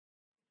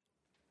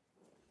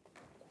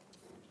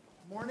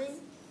Morning.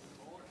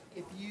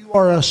 If you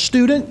are a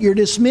student, you're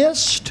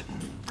dismissed.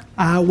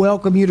 I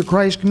welcome you to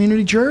Christ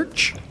Community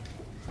Church.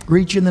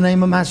 Greet you in the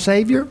name of my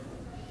Savior.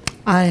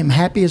 I am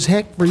happy as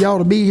heck for y'all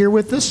to be here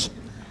with us.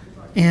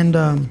 And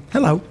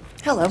hello.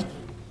 Hello.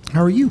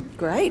 How are you?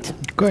 Great.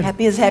 Good.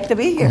 Happy as heck to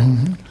be here.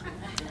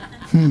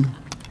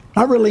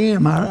 I really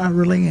am. I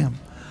really am.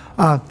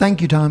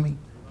 Thank you, Tommy.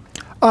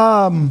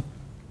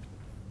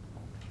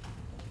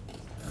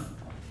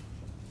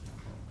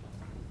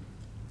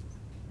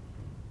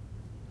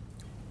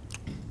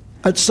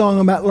 That song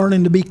about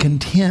learning to be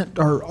content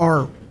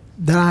or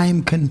that I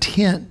am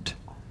content.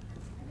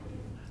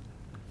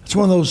 It's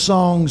one of those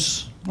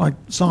songs, like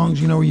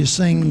songs, where you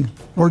sing,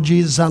 Lord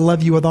Jesus, I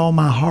love you with all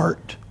my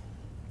heart.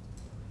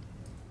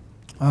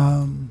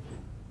 I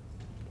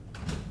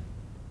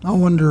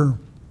wonder,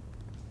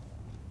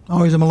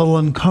 always I'm a little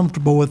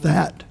uncomfortable with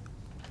that.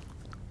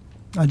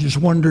 I just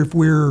wonder if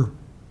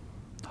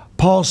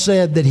Paul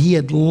said that he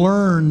had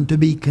learned to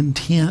be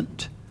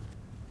content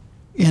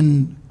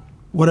in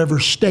whatever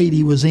state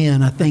he was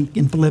in, I think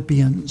in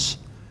Philippians.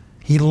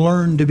 He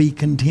learned to be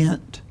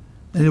content.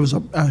 And it was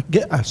I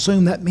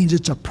assume that means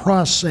it's a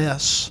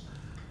process.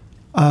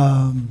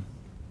 That's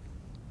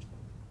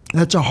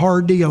a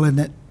hard deal, isn't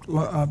it?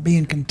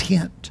 Being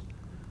content.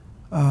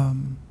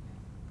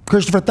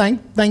 Christopher,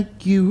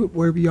 thank you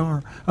wherever you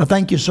are.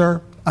 Thank you,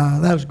 sir.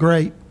 That was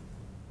great.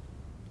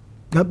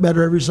 Got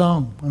better every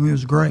song. I mean, it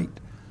was great.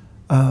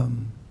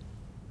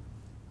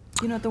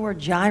 You know what the word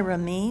Jireh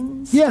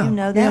means? Yeah. Do you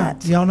know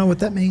that? Yeah. Y'all know what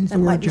that means? That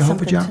The might word be Jehovah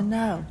something Jireh. to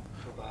know.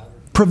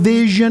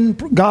 Provision.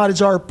 God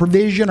is our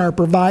provision, our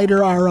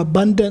provider, our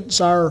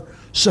abundance, our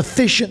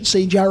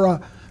sufficiency.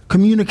 Jireh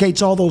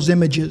communicates all those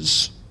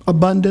images.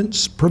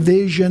 Abundance,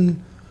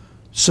 provision,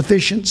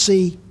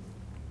 sufficiency.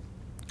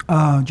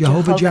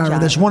 Jehovah Jireh.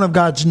 That's one of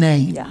God's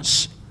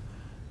names.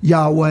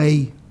 Yeah.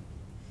 Yahweh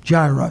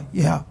Jireh.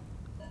 Yeah.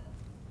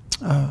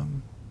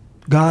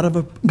 God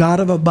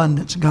of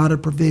abundance, God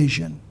of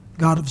provision,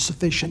 God of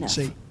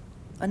sufficiency.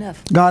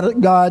 Enough.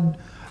 God,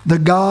 the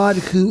God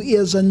who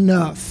is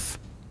enough,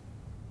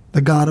 the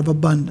God of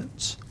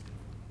abundance.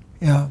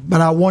 Yeah, but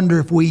I wonder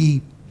if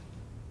we,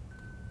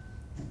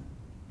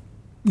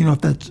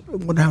 if that's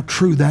how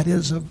true that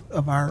is of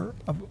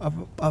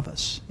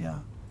us. Yeah.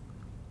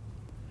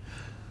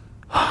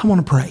 I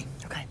want to pray.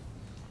 Okay.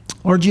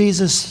 Lord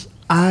Jesus,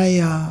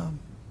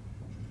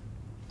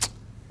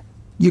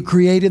 you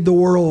created the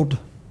world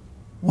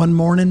one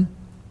morning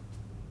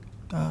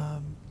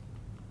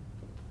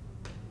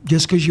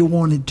just because you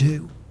wanted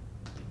to.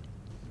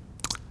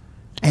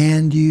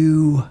 And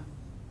you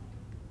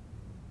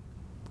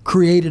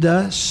created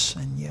us,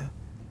 and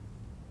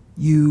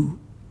you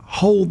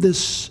hold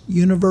this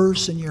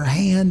universe in your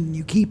hand, and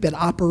you keep it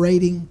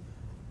operating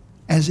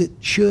as it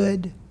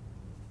should.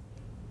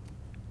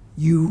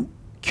 You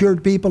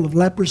cured people of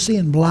leprosy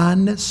and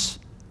blindness.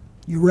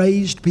 You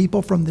raised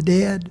people from the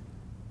dead.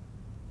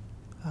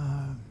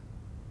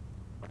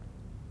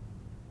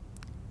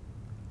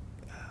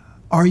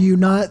 Are you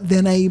not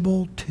then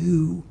able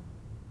to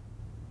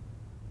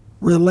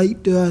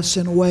relate to us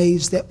in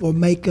ways that will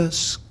make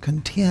us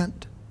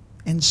content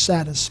and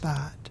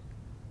satisfied?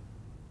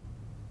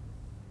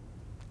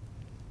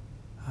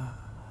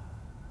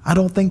 I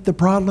don't think the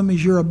problem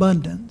is your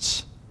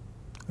abundance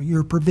or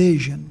your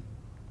provision.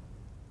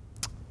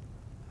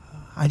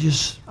 I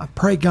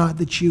pray, God,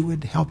 that you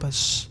would help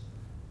us,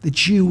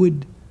 that you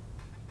would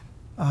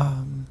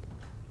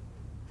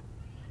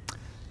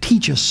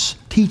teach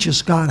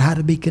us, God, how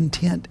to be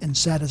content and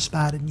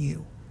satisfied in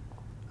you.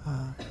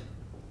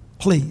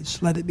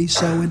 Please let it be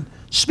so. And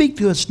speak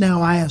to us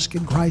now, I ask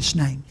in Christ's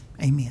name.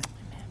 Amen.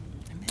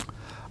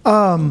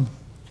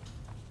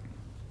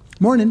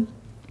 Morning.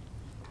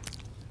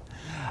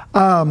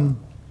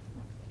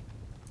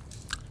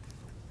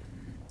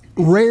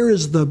 Rare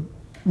is the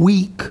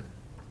week,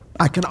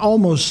 I can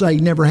almost say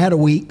never had a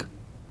week,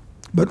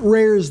 but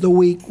rare is the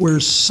week where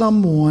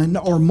someone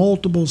or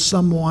multiple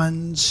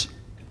someones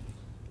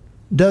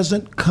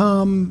doesn't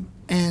come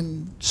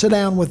and sit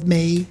down with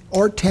me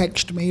or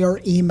text me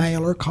or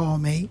email or call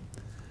me.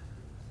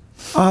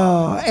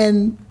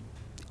 And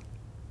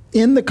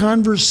in the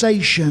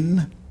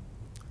conversation,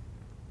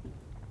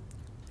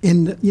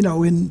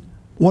 in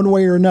one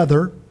way or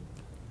another,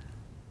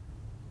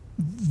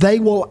 they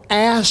will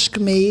ask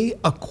me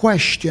a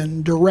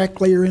question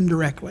directly or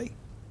indirectly.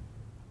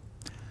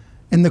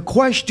 And the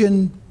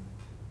question,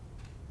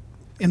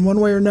 in one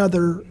way or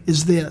another,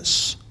 is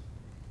this: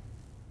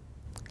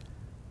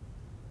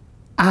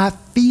 I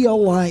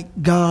feel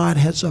like God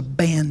has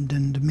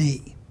abandoned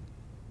me.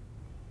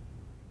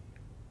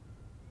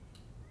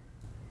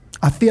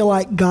 I feel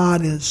like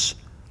God has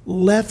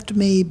left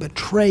me,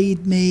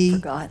 betrayed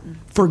me,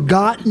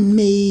 forgotten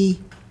me.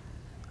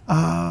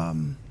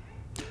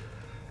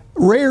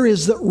 Rare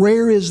is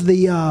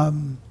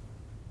the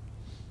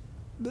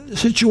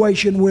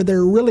situation where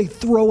they're really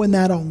throwing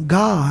that on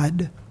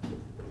God,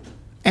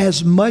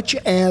 as much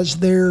as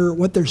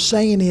what they're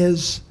saying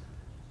is,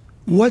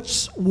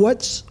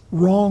 what's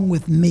wrong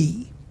with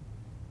me?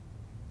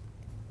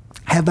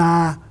 Have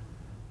I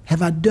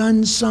Have I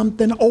done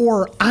something?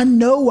 Or I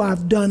know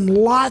I've done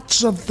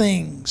lots of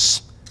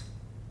things.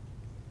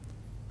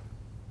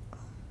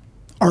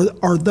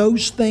 Are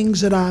those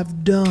things that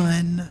I've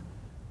done,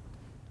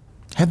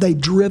 have they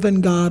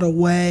driven God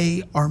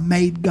away or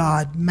made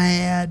God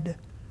mad?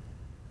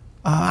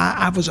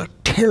 I was a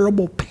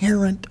terrible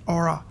parent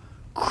or a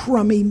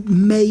crummy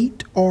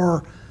mate,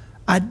 or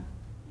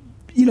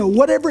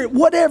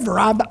whatever.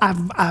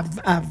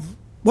 I've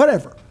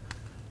whatever.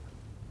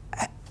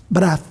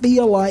 But I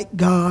feel like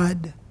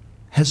God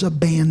has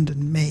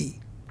abandoned me.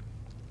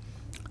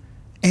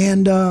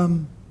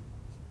 And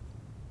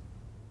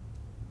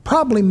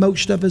probably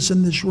most of us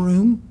in this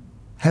room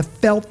have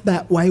felt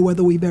that way,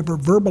 whether we've ever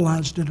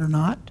verbalized it or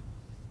not.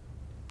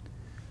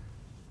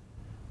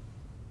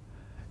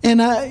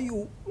 And I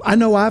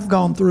know I've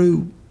gone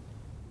through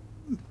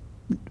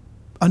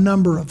a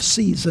number of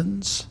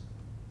seasons.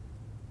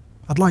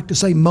 I'd like to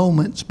say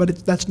moments,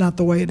 but that's not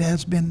the way it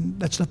has been.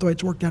 That's not the way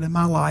it's worked out in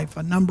my life.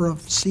 A number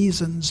of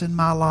seasons in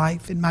my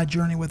life, in my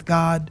journey with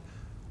God,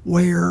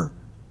 where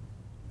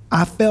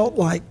I felt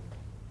like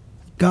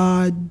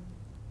God,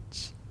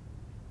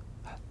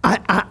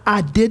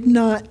 I did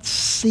not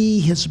see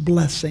His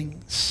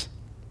blessings.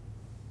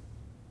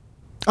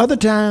 Other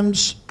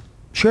times,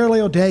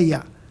 Shirley will tell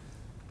you,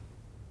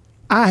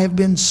 I have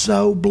been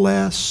so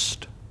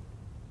blessed.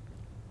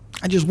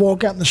 I just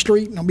walk out in the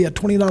street and there'll be a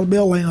 $20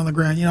 bill laying on the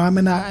ground.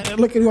 I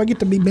look at who I get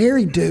to be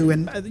married to,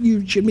 and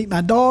you should meet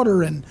my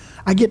daughter, and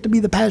I get to be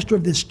the pastor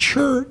of this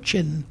church,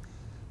 and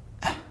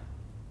I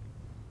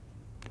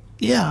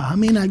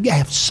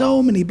have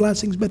so many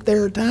blessings, but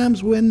there are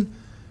times when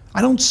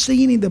I don't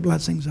see any of the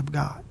blessings of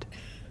God.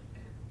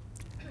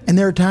 And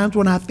there are times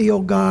when I feel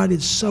God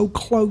is so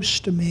close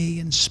to me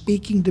and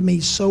speaking to me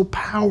so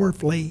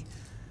powerfully.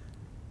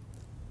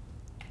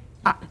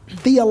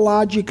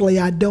 Theologically,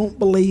 I don't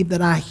believe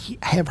that I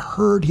have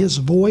heard His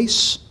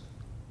voice,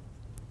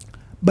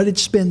 but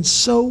it's been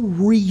so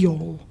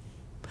real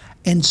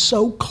and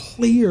so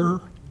clear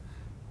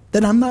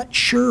that I'm not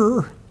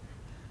sure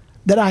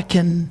that I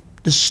can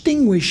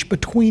distinguish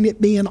between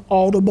it being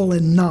audible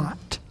and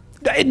not.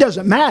 It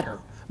doesn't matter,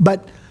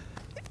 but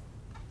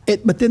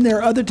then there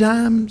are other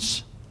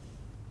times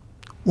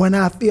when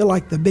I feel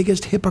like the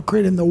biggest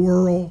hypocrite in the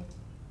world,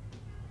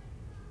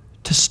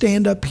 to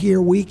stand up here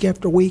week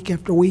after week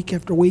after week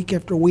after week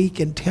after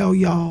week and tell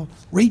y'all,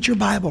 read your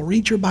Bible,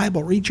 read your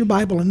Bible, read your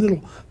Bible, and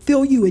it'll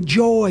fill you with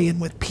joy and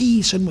with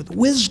peace and with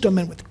wisdom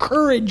and with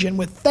courage and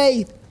with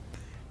faith.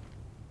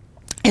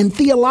 And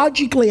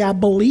theologically, I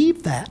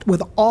believe that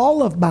with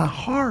all of my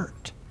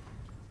heart.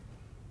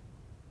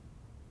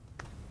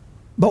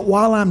 But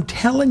while I'm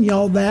telling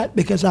y'all that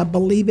because I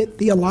believe it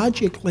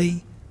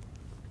theologically,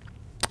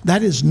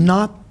 that is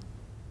not.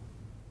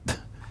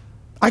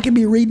 I could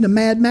be reading a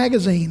Mad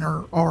magazine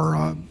or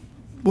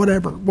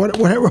whatever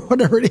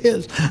it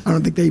is. I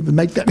don't think they even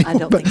make that anymore. I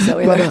don't think so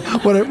either.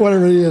 But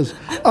whatever it is.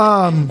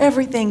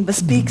 Everything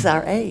bespeaks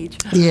our age.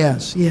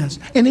 Yes.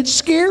 And it's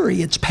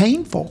scary. It's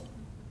painful.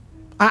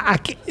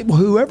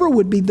 Whoever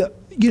would be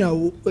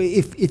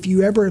if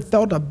you ever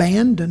felt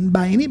abandoned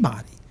by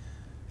anybody,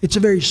 it's a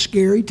very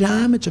scary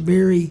time. It's a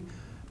very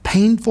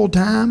painful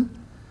time.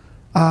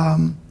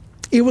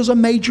 It was a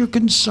major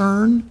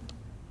concern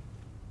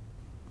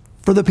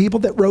for the people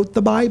that wrote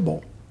the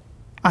Bible.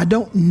 I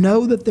don't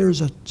know that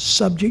there's a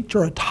subject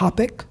or a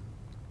topic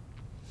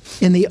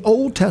in the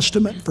Old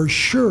Testament for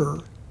sure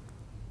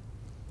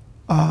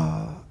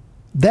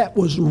that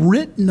was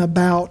written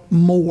about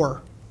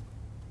more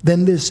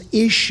than this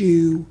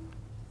issue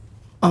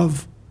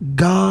of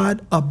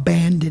God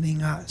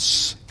abandoning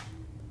us.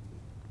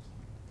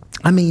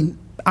 I mean,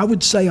 I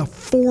would say a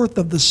fourth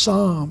of the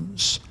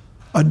Psalms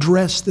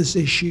address this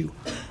issue.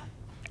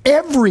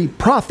 Every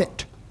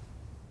prophet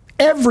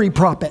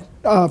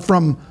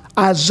from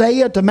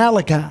Isaiah to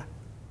Malachi,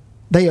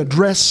 they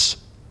address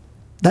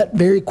that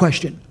very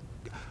question.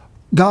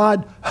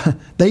 God,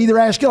 they either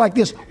ask you like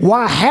this,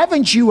 why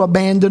haven't you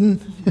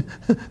abandoned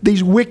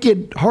these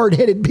wicked,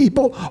 hard-headed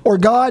people? Or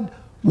God,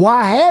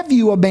 why have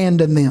you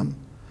abandoned them?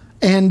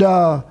 And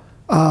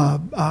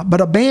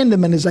but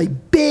abandonment is a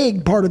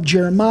big part of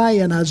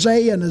Jeremiah and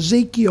Isaiah and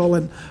Ezekiel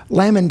and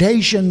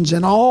Lamentations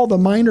and all the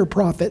minor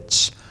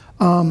prophets.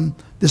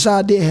 This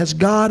idea, has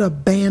God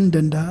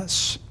abandoned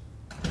us?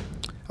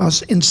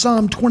 In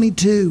Psalm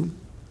 22,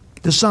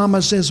 the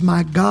psalmist says,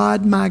 my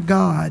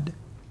God,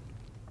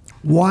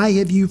 why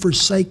have you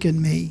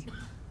forsaken me?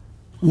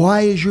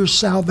 Why is your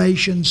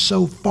salvation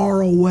so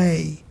far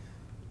away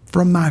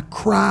from my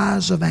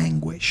cries of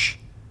anguish?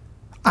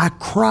 I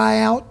cry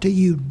out to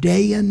you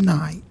day and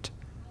night,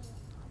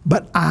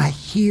 but I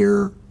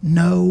hear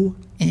no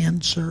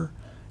answer,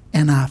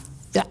 and I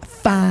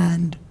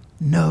find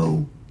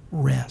no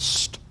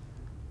rest.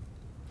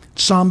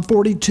 Psalm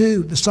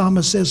 42, the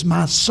psalmist says,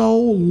 my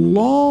soul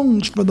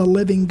longs for the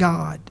living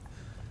God.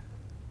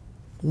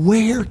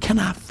 Where can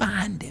I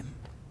find Him?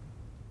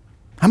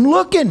 I'm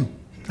looking,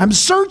 I'm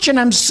searching,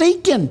 I'm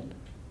seeking.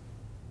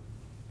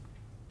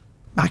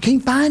 I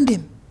can't find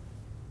Him.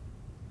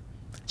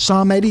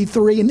 Psalm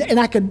 83, and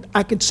I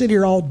could sit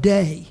here all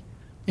day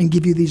and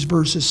give you these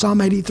verses.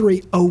 Psalm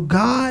 83, "Oh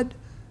God,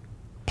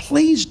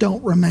 please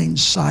don't remain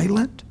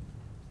silent.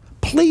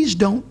 Please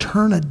don't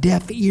turn a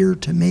deaf ear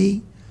to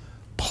me.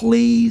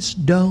 Please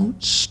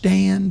don't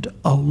stand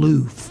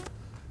aloof,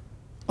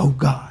 oh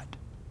God."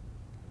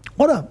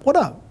 What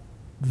a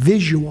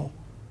visual.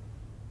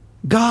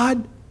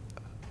 God,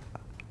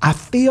 I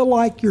feel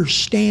like you're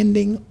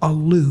standing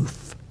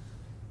aloof.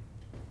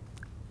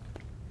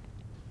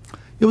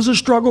 It was a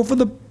struggle for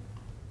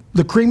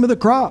the cream of the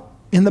crop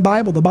in the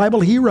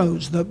Bible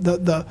heroes,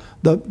 the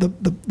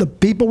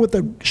people with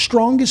the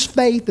strongest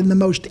faith and the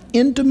most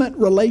intimate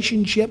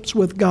relationships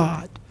with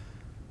God.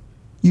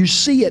 You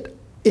see it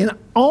in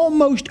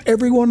almost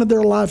every one of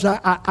their lives.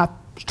 I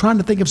was trying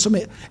to think of some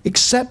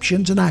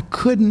exceptions, and I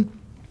couldn't.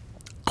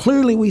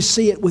 Clearly, we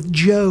see it with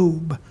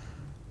Job,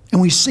 and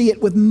we see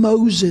it with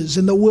Moses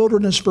in the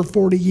wilderness for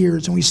 40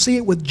 years, and we see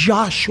it with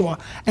Joshua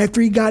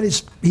after he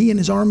and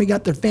his army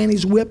got their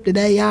fannies whipped at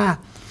Ai,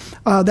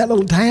 that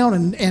little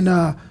town,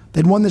 and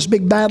they'd won this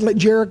big battle at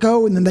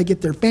Jericho, and then they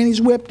get their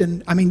fannies whipped.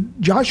 And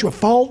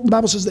the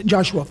Bible says that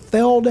Joshua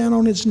fell down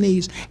on his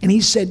knees, and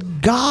he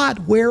said,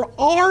 "God, where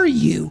are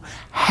you?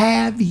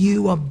 Have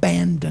you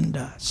abandoned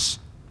us?"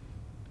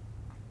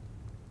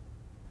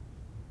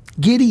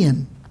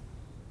 Gideon,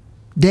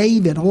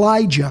 David,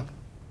 Elijah,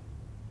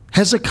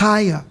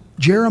 Hezekiah,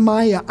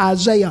 Jeremiah,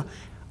 Isaiah,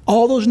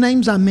 all those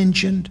names I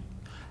mentioned,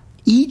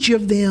 each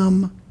of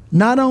them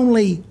not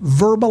only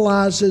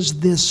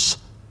verbalizes this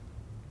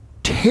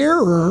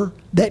terror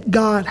that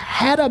God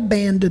had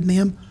abandoned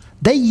them,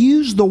 they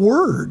use the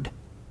word.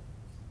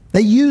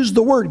 They use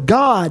the word,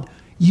 "God,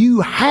 you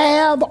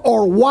have,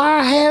 or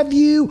why have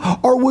you,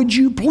 or would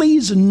you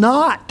please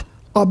not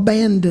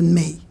abandon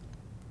me?"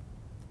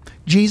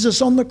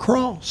 Jesus on the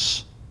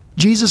cross.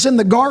 Jesus in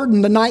the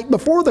garden the night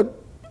before the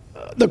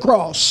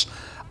cross.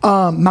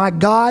 My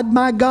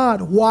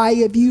God, why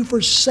have you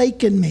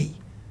forsaken me?"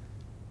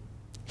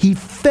 He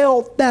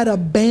felt that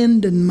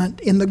abandonment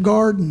in the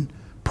garden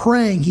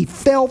praying. He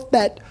felt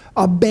that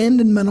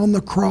abandonment on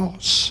the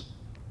cross.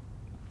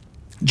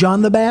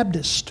 John the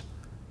Baptist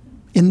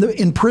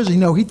in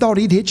prison, he thought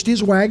he'd hitched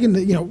his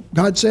wagon.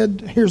 God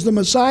said, "Here's the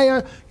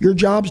Messiah. Your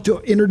job's to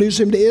introduce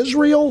him to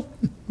Israel."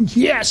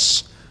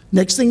 Yes.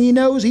 Next thing he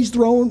knows, his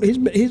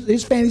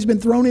fanny's been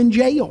thrown in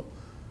jail.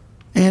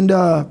 And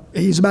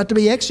he's about to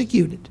be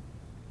executed.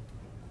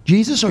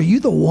 "Jesus, are you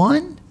the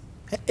one?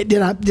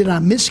 Did I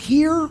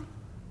mishear?"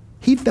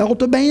 He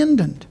felt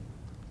abandoned.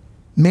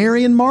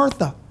 Mary and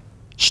Martha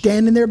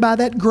standing there by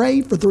that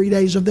grave for 3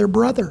 days of their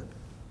brother,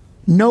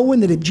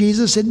 knowing that if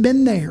Jesus had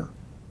been there,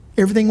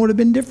 everything would have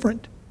been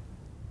different.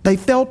 They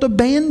felt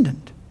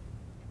abandoned.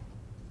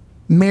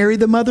 Mary,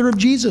 the mother of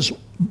Jesus,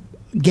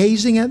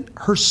 gazing at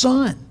her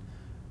son,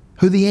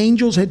 who the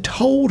angels had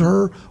told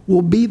her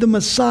will be the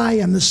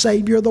Messiah and the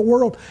Savior of the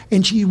world.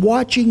 And she's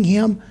watching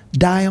him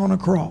die on a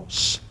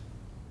cross.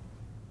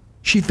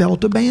 She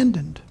felt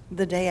abandoned.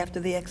 The day after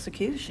the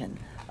execution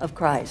of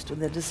Christ, with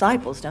the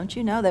disciples, don't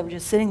you know, they were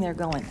just sitting there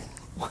going,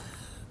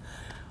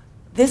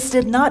 "This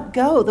did not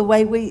go the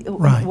way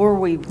were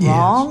we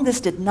wrong? Yes. This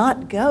did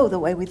not go the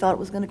way we thought it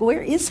was going to go.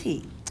 Where is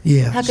he?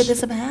 Yes. How could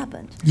this have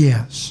happened?"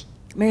 Yes.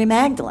 Mary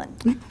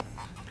Magdalene,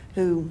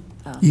 who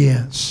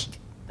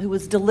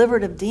was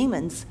delivered of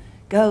demons,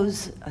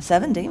 goes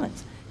 7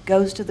 demons,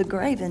 goes to the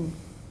grave, and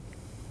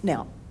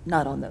now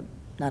not on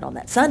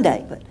that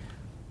Sunday, but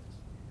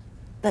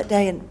that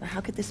day. And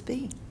how could this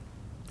be?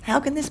 How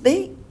can this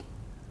be?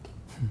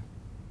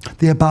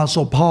 The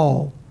Apostle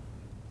Paul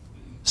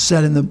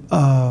said in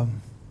the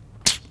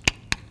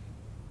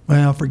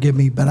forgive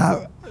me, but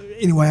I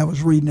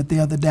was reading it the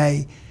other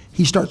day.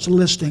 He starts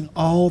listing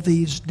all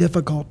these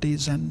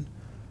difficulties and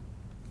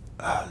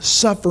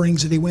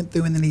sufferings that he went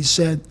through, and then he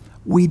said,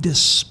 "We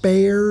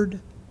despaired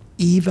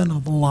even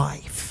of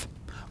life."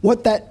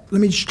 Let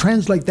me just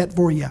translate that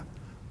for you.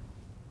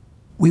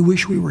 We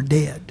wish we were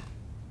dead.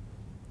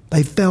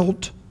 They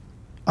felt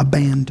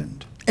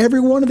abandoned.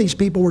 Every one of these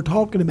people we're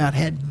talking about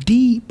had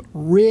deep,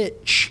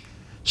 rich,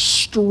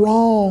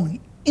 strong,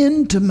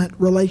 intimate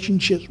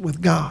relationships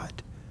with God.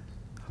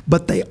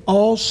 But they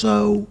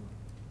also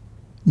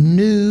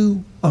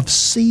knew of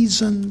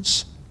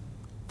seasons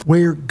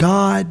where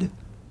God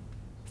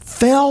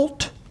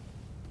felt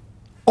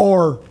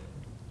or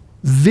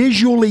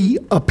visually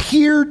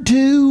appeared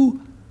to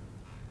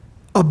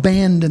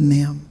abandon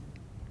them.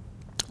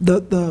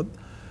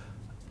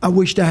 I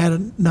wished I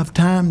had enough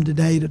time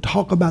today to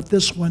talk about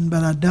this one,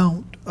 but I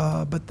don't.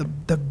 But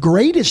the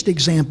greatest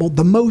example,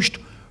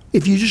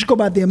 if you just go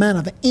by the amount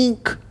of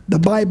ink the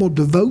Bible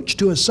devotes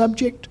to a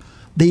subject,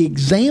 the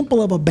example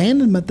of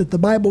abandonment that the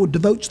Bible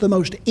devotes the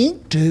most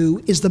ink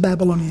to is the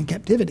Babylonian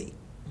captivity.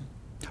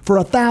 For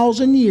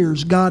 1,000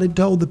 years, God had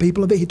told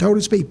He told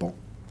His people,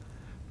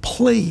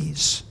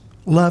 "Please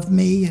love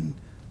me and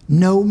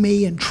know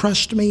me and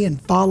trust me and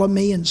follow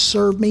me and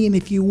serve me. And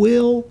if you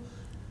will,"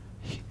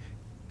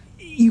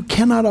 you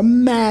cannot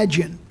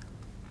imagine.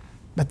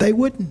 But they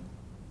wouldn't.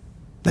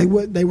 They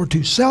were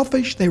too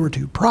selfish. They were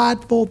too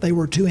prideful. They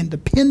were too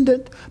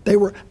independent.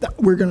 We're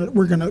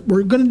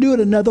gonna do it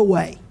another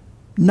way,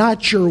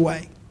 not your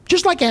way.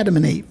 Just like Adam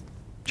and Eve.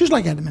 Just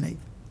like Adam and Eve.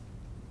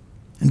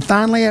 And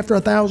finally, after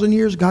 1,000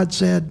 years, God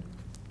said,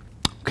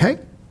 okay.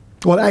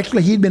 Well,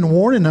 actually, He'd been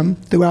warning them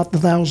throughout the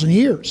 1,000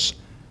 years.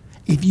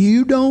 If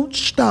you don't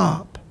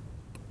stop,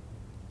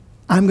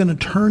 I'm going to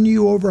turn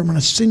you over. I'm going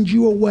to send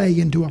you away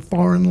into a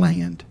foreign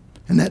land.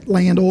 And that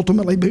land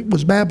ultimately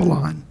was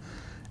Babylon.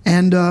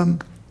 And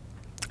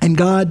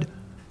God,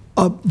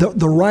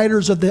 the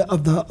writers of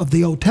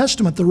the Old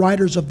Testament, the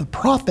writers of the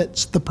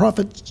prophets,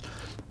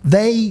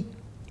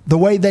 the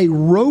way they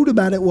wrote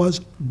about it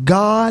was,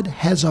 God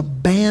has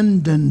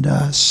abandoned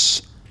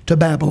us to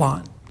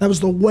Babylon. That was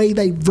the way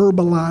they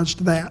verbalized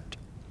that.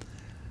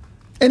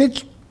 And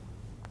it's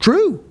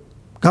true.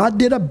 God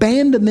did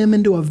abandon them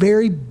into a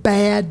very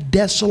bad,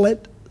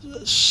 desolate,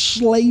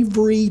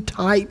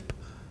 slavery-type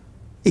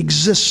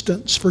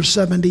existence for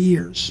 70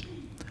 years.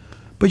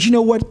 But you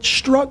know what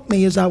struck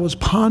me as I was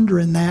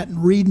pondering that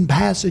and reading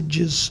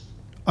passages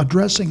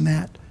addressing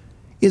that,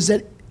 is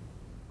that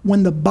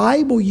when the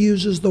Bible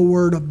uses the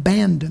word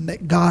abandon,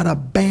 that God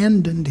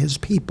abandoned His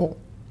people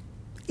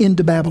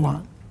into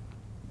Babylon,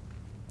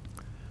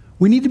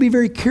 we need to be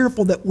very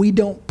careful that we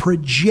don't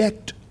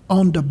project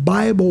onto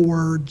Bible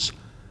words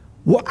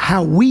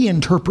how we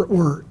interpret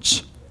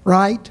words,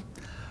 right?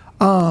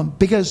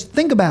 Because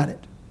think about it.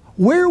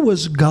 Where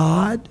was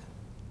God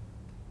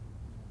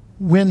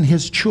when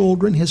His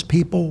children, His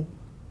people,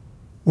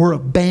 were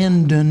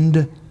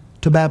abandoned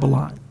to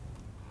Babylon?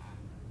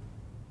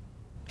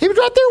 He was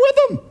right there with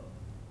them.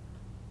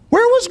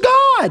 Where was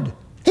God?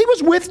 He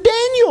was with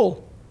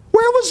Daniel.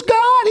 Where was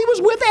God? He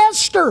was with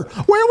Esther.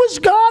 Where was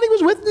God? He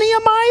was with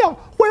Nehemiah.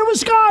 Where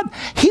was God?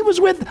 He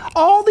was with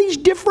all these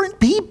different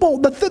people.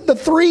 The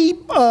three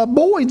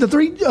boys,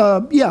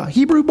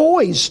 Hebrew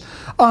boys.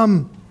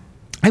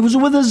 He was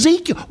with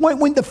Ezekiel.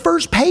 When the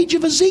first page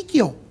of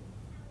Ezekiel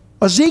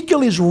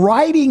is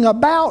writing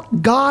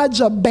about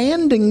God's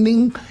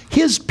abandoning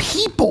His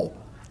people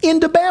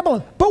into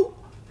Babylon.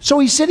 So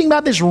he's sitting by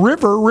this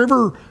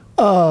river,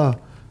 the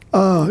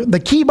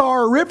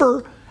Kibar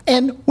River,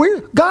 and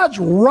God's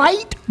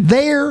right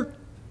there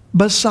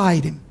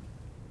beside him.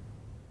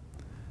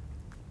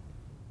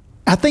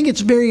 I think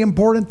it's very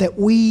important that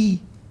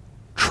we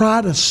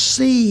try to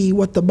see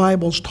what the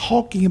Bible's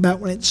talking about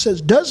when it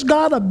says, does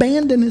God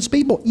abandon His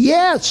people?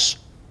 Yes.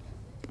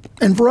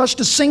 And for us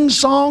to sing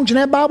songs and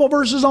have Bible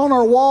verses on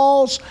our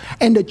walls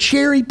and to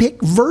cherry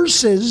pick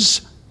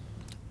verses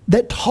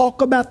that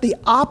talk about the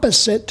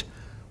opposite,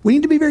 we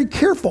need to be very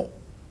careful.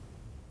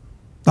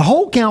 The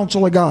whole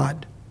counsel of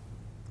God,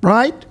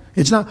 right?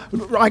 It's not,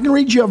 I can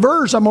read you a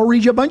verse. I'm going to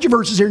read you a bunch of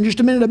verses here in just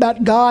a minute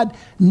about God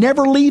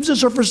never leaves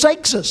us or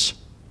forsakes us.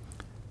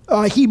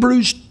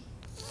 Hebrews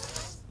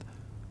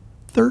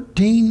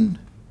 13.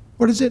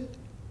 What is it?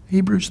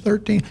 Hebrews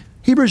 13.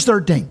 Hebrews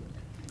 13.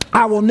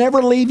 I will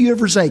never leave you or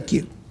forsake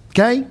you.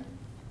 Okay? Is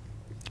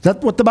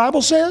that what the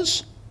Bible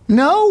says?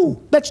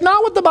 No, that's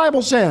not what the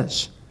Bible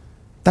says.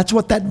 That's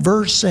what that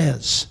verse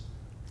says.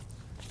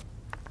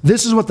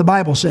 This is what the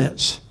Bible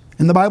says.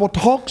 And the Bible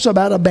talks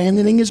about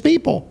abandoning His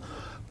people.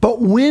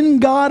 But when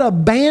God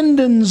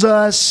abandons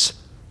us,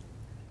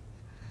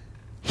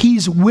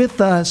 He's with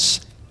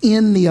us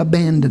in the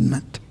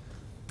abandonment.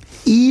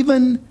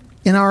 Even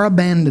in our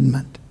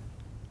abandonment,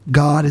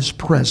 God is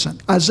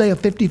present. Isaiah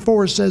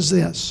 54 says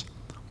this,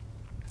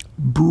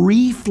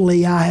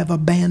 briefly I have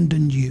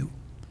abandoned you,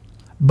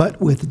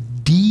 but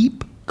with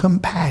deep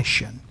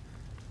compassion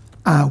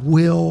I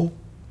will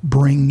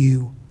bring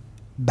you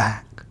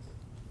back.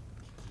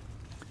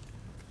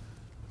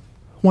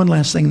 One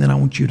last thing that I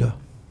want you to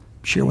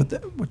share with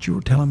what you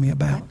were telling me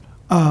about.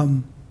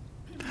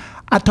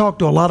 I talk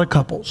to a lot of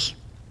couples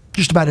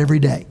just about every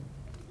day.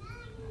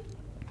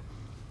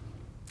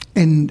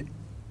 And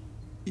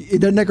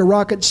it doesn't take a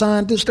rocket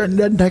scientist, and it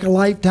doesn't take a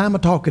lifetime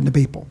of talking to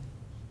people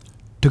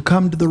to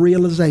come to the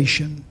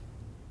realization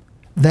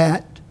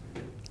that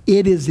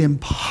it is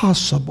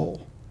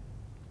impossible.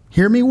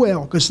 Hear me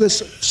well,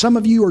 because some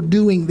of you are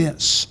doing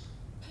this.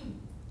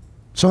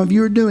 Some of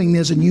you are doing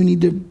this, and you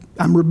need to,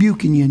 I'm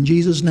rebuking you in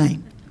Jesus'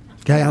 name.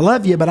 Okay, I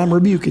love you, but I'm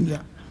rebuking you.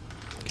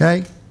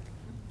 Okay?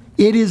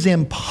 It is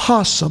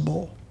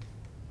impossible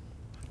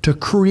to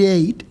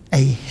create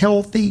a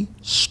healthy,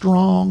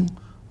 strong,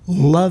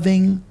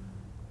 loving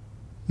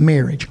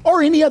marriage,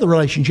 or any other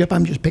relationship,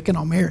 I'm just picking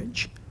on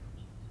marriage,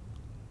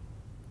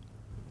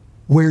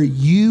 where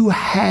you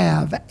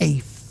have a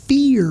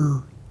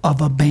fear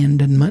of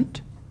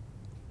abandonment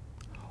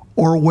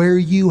or where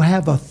you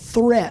have a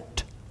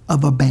threat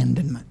of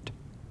abandonment.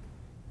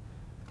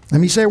 Let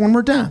me say it one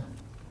more time.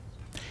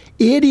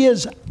 It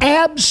is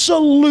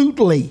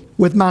absolutely,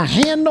 with my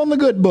hand on the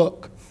good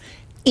book,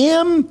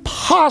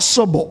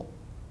 impossible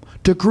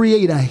to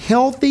create a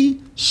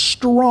healthy,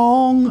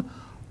 strong,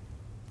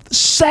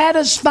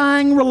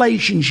 satisfying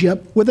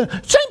relationship with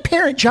a same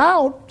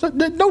parent-child,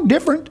 no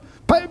different.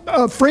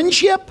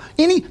 Friendship,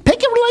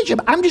 pick a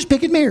relationship. I'm just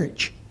picking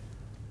marriage.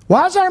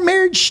 Why does our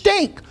marriage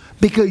stink?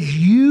 because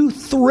you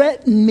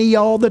threaten me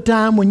all the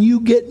time when you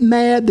get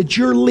mad that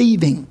you're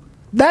leaving.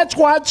 That's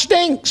why it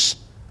stinks.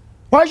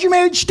 Why does your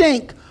marriage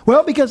stink?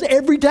 Well, because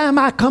every time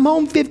I come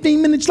home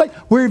 15 minutes late,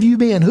 where have you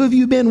been? Who have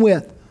you been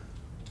with?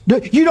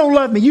 You don't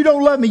love me. You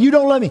don't love me. You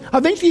don't love me.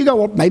 Eventually you go,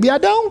 well, maybe I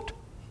don't.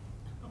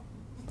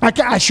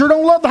 I sure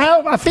don't love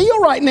how I feel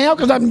right now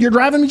because you're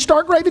driving me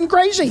stark raving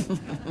crazy.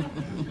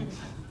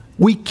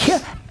 We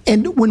can't,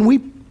 and when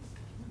we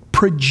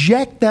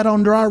project that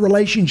onto our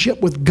relationship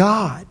with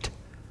God,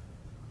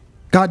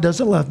 God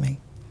doesn't love me.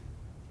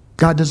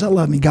 God doesn't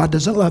love me. God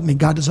doesn't love me.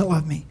 God doesn't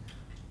love me.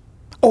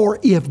 Or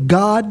if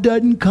God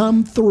doesn't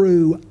come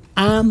through,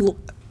 I'm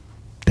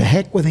to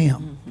heck with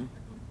him.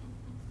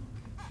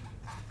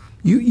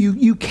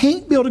 You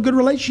can't build a good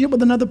relationship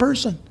with another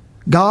person,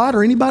 God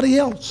or anybody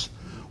else,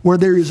 where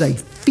there is a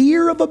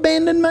fear of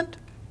abandonment.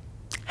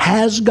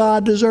 Has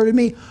God deserted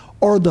me?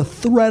 Or the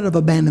threat of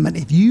abandonment.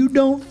 If you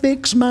don't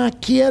fix my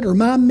kid or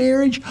my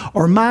marriage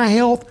or my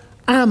health,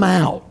 I'm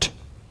out.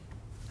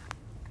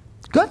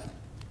 Good.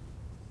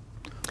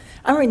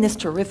 I'm reading this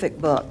terrific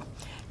book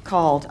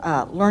called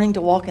Learning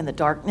to Walk in the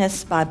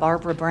Darkness by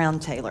Barbara Brown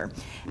Taylor.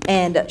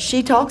 And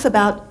she talks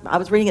about, I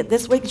was reading it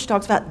this week, and she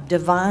talks about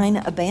divine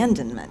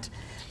abandonment.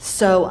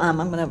 So I'm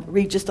going to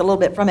read just a little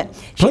bit from it.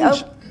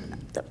 Please.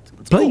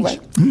 Please.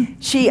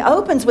 She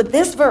opens with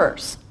this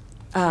verse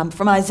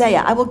from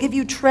Isaiah. I will give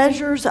you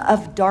treasures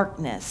of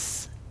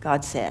darkness,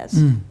 God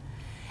says,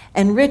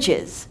 and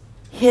riches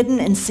hidden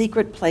in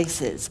secret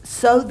places,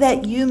 so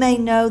that you may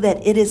know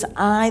that it is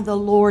I, the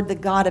Lord, the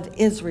God of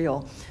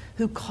Israel,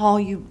 who call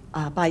you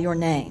by your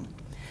name.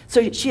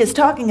 So she is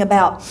talking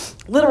about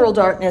literal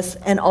darkness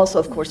and also,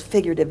 of course,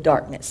 figurative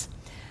darkness.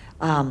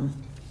 And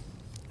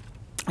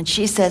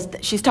she says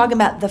that she's talking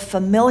about the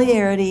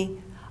familiarity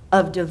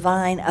of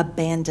divine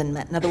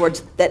abandonment. In other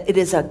words, that it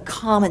is a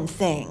common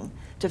thing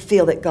to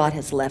feel that God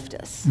has left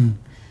us.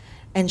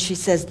 And she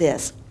says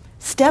this,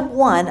 step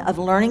one of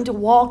learning to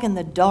walk in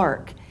the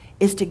dark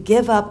is to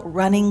give up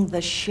running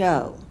the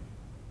show.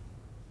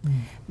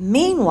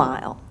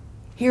 Meanwhile,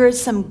 here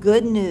is some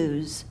good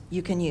news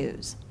you can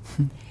use.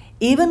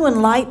 Even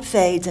when light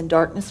fades and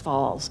darkness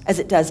falls, as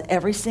it does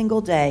every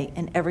single day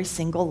in every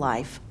single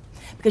life,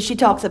 because she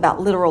talks about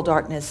literal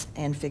darkness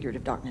and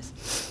figurative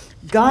darkness,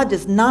 God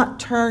does not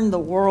turn the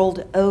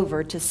world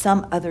over to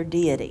some other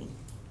deity.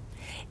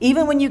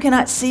 Even when you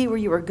cannot see where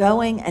you are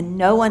going and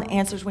no one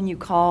answers when you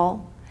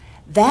call,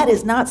 that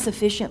is not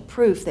sufficient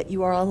proof that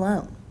you are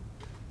alone.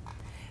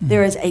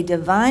 There is a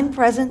divine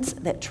presence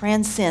that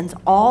transcends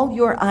all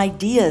your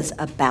ideas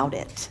about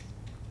it.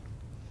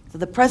 So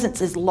the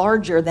presence is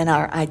larger than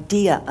our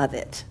idea of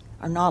it,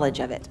 our knowledge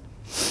of it.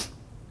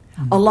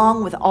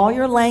 Along with all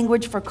your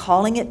language for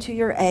calling it to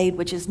your aid,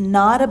 which is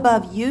not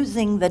above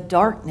using the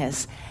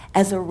darkness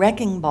as a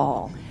wrecking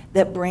ball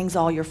that brings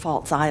all your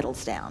false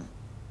idols down.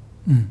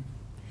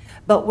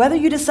 But whether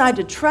you decide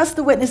to trust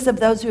the witness of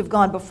those who have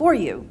gone before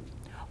you,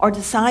 or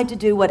decide to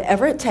do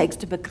whatever it takes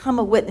to become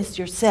a witness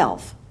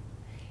yourself,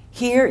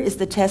 here is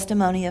the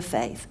testimony of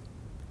faith.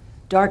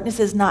 Darkness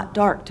is not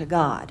dark to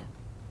God.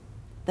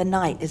 The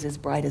night is as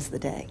bright as the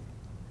day.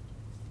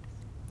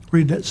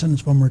 Read that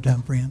sentence one more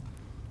time, friend.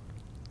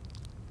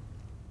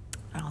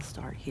 I'll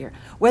start here.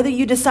 Whether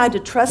you decide to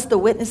trust the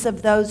witness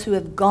of those who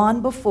have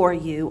gone before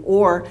you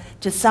or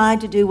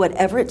decide to do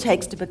whatever it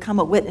takes to become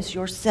a witness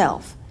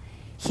yourself,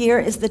 here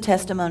is the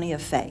testimony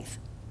of faith.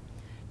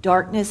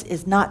 Darkness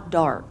is not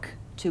dark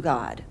to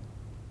God.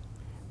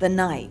 The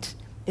night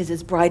is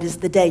as bright as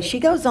the day. She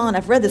goes on,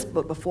 I've read this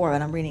book before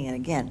and I'm reading it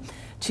again,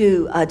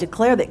 to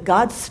declare that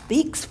God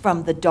speaks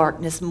from the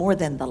darkness more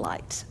than the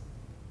light.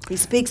 He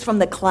speaks from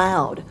the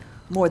cloud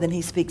more than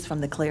he speaks from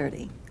the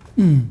clarity.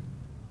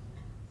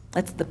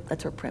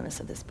 That's her premise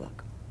of this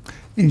book.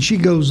 And she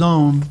goes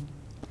on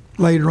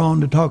later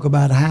on to talk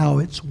about how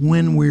it's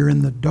when we're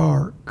in the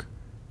dark,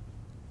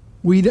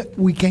 we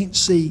can't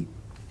see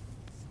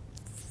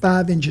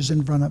 5 inches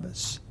in front of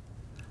us.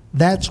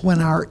 That's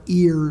when our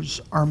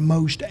ears are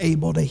most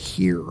able to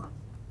hear.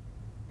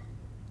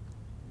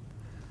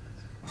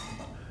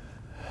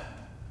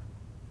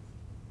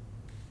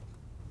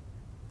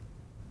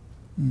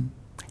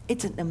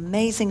 It's an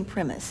amazing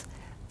premise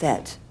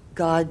that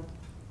God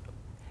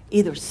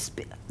this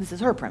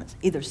is her premise,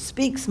 either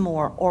speaks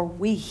more or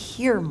we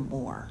hear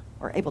more,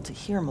 or able to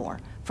hear more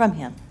from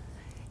him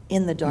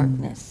in the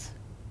darkness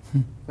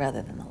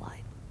rather than the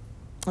light.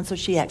 And so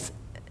she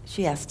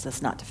asks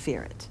us not to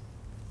fear it.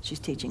 She's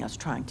teaching us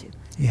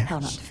how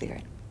not to fear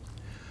it.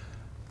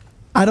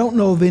 I don't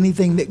know of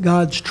anything that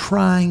God's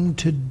trying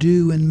to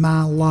do in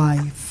my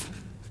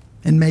life,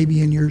 and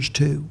maybe in yours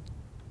too,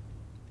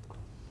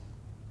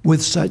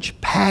 with such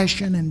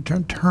passion and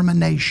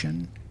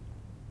determination,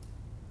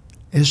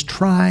 is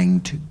trying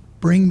to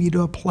bring me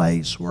to a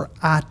place where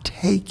I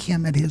take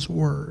him at his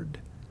word,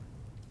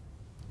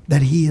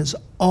 that he is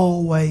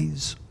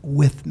always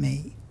with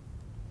me.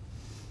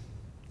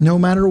 No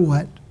matter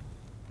what,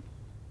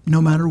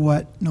 no matter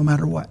what, no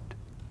matter what.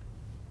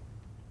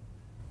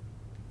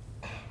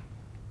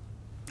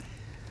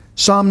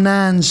 Psalm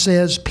 9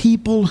 says,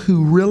 people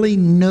who really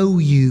know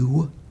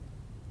you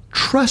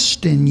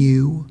trust in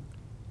you,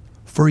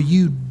 for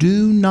you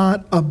do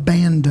not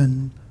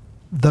abandon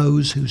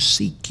those who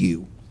seek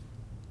you.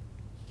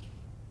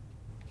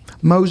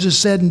 Moses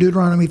said in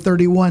Deuteronomy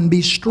 31,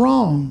 be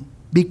strong,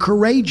 be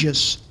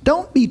courageous.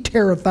 Don't be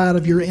terrified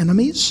of your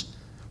enemies,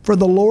 for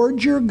the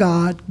Lord your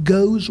God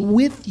goes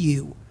with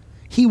you.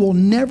 He will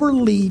never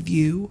leave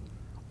you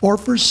or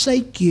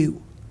forsake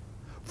you.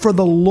 For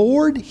the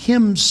Lord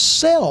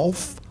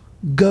himself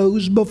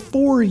goes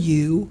before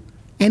you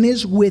and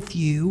is with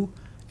you,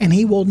 and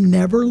he will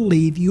never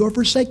leave you or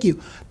forsake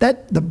you.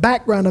 The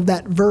background of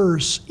that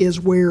verse is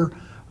where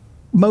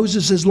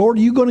Moses says, Lord,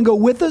 are you going to go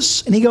with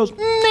us? And he goes,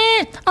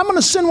 nah, I'm going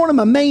to send one of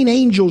my main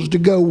angels to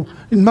go.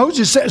 And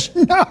Moses says,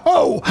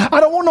 no, I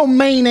don't want no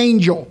main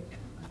angel.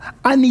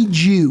 I need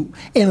you.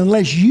 And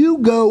unless you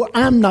go,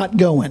 I'm not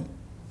going.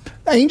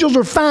 Angels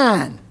are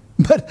fine,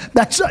 but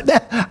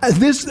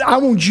I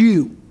want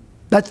you.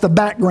 That's the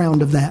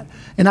background of that.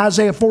 In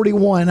Isaiah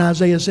 41,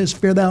 Isaiah says,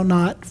 fear thou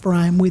not, for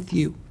I am with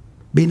you.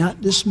 Be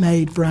not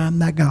dismayed, for I am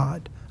thy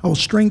God. I will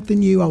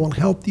strengthen you, I will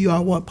help you, I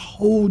will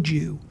uphold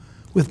you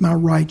with my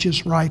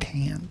righteous right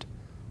hand.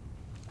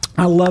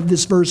 I love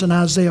this verse in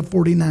Isaiah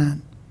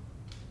 49.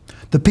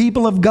 The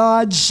people of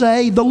God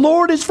say, the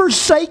Lord has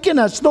forsaken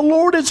us, the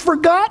Lord has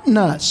forgotten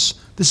us.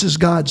 This is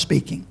God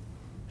speaking.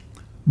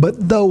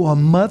 But though a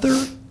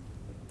mother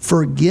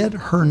forget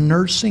her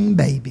nursing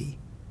baby,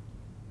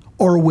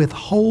 or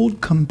withhold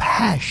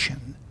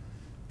compassion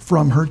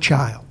from her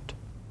child,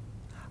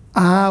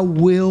 I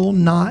will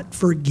not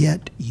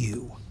forget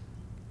you,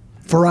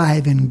 for I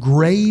have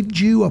engraved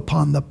you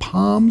upon the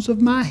palms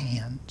of my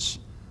hands,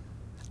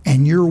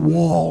 and your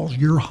walls,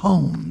 your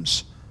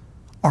homes,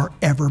 are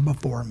ever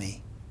before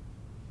me.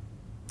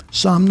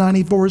 Psalm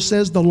 94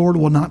 says, the Lord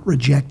will not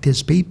reject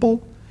his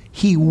people.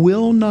 He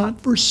will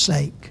not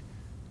forsake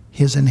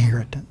his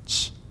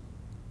inheritance.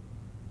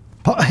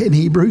 In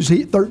Hebrews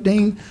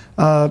 13,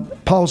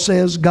 Paul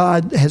says,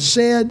 God has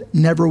said,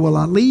 never will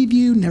I leave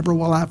you, never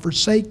will I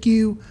forsake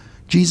you.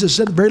 Jesus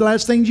said, the very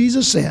last thing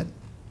Jesus said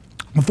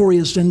before he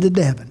ascended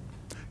to heaven,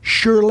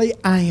 surely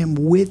I am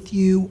with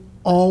you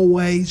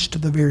always to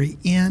the very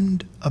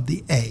end of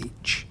the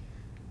age.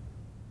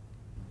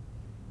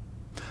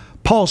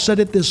 Paul said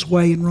it this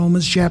way in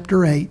Romans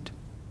chapter 8,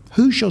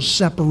 who shall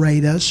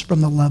separate us from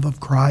the love of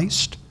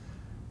Christ?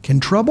 Can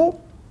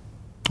trouble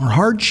or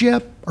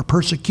hardship or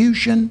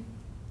persecution?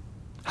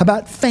 How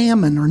about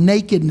famine or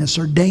nakedness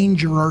or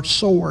danger or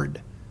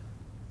sword?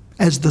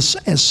 As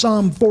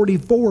Psalm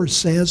 44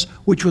 says,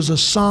 which was a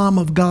psalm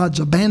of God's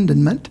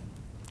abandonment,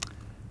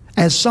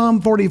 as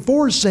Psalm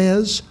 44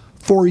 says,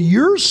 for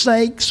your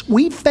sakes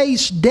we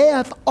face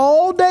death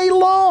all day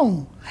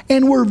long,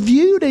 and we're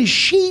viewed as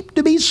sheep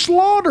to be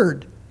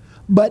slaughtered.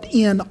 But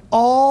in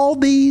all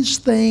these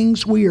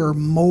things we are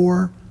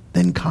more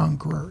than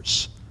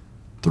conquerors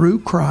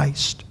through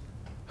Christ,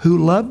 who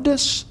loved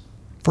us.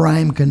 For I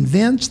am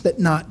convinced that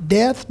not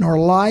death, nor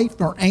life,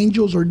 nor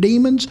angels or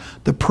demons,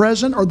 the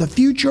present or the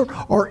future,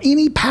 or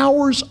any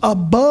powers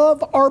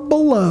above or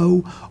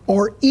below,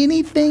 or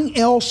anything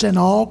else in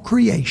all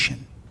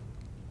creation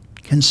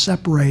can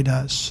separate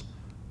us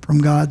from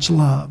God's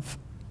love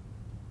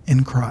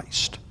in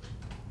Christ.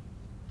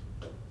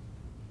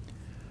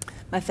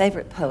 My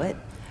favorite poet,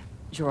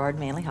 Gerard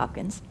Manley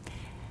Hopkins,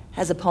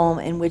 has a poem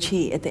in which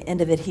at the end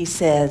of it, he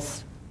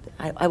says,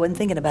 I wasn't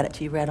thinking about it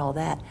till you read all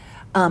that,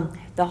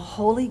 the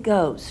Holy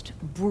Ghost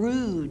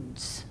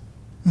broods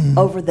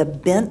over the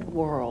bent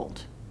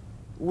world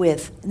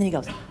with, and then he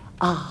goes,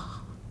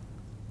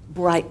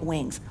 bright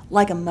wings,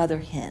 like a mother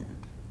hen.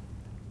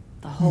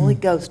 The Holy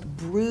Ghost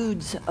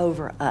broods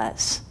over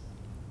us,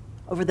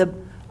 over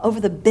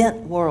the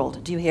bent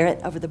world. Do you hear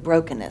it? Over the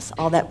brokenness,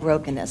 all that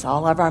brokenness,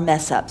 all of our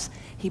mess ups.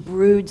 He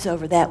broods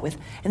over that with,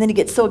 and then he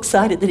gets so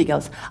excited that he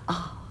goes,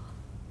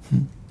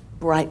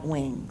 bright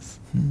wings.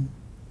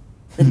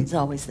 That he's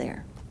always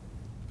there,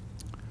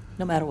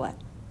 no matter what.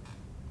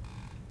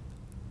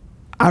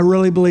 I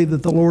really believe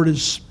that the Lord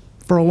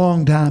for a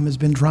long time, has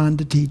been trying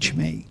to teach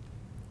me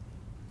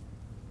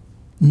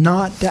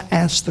not to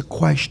ask the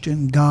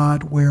question,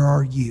 God, where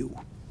are you?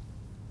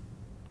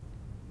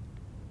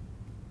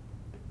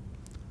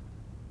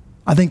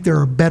 I think there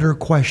are better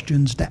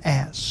questions to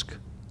ask.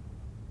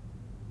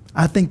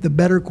 I think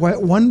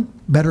one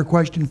better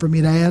question for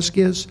me to ask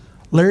is,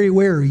 Larry,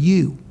 where are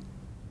you?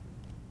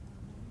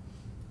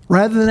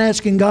 Rather than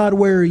asking God,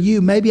 where are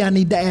you? Maybe I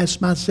need to ask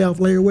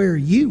myself, Larry, where are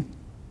you?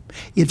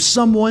 If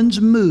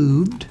someone's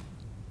moved,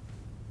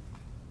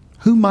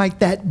 who might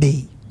that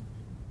be?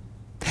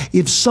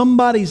 If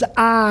somebody's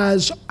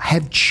eyes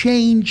have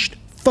changed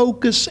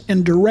focus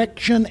and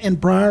direction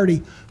and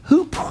priority,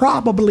 who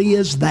probably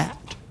is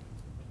that?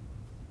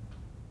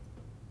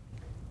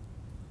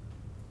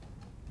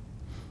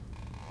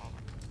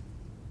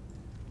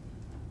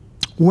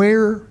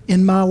 Where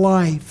in my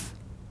life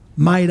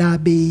might I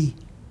be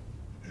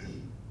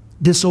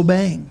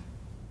disobeying,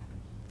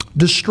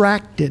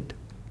 distracted?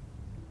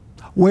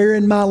 Where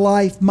in my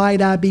life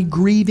might I be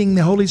grieving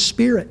the Holy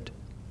Spirit?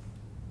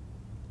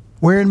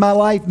 Where in my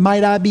life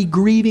might I be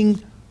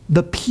grieving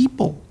the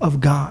people of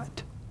God?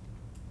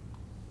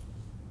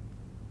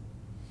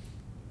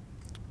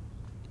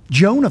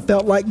 Jonah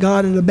felt like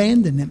God had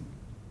abandoned him.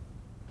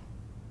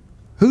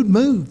 Who'd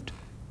moved?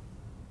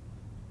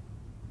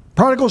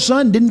 Prodigal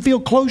son didn't feel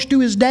close to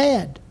his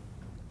dad.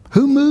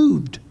 Who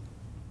moved?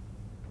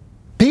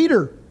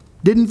 Peter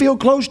didn't feel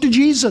close to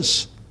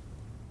Jesus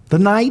the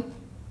night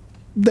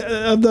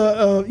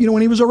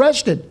when he was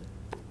arrested.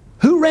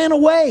 Who ran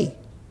away?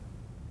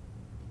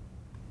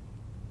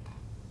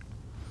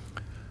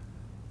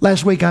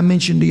 Last week I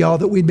mentioned to y'all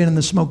that we'd been in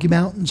the Smoky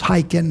Mountains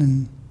hiking,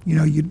 and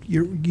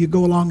you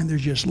go along and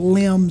there's just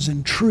limbs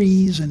and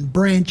trees and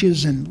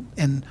branches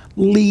and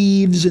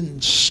leaves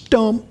and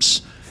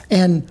stumps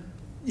and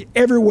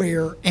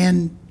everywhere,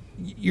 and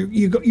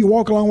you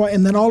walk along,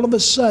 and then all of a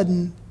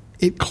sudden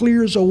it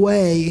clears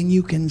away and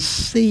you can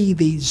see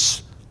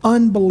these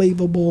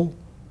unbelievable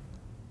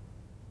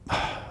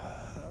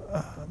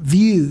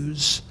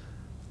views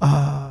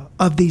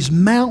of these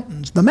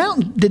mountains. The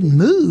mountains didn't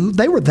move,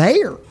 they were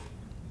there.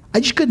 I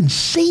just couldn't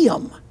see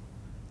them.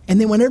 And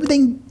then when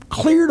everything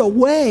cleared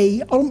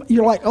away,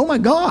 you're like, oh my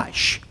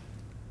gosh.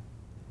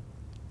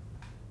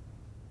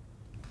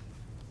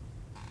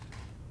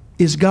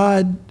 Is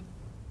God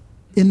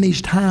in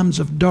these times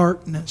of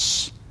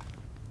darkness?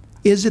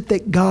 Is it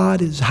that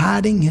God is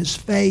hiding His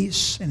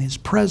face and His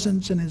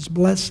presence and His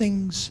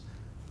blessings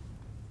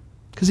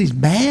because He's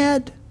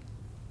mad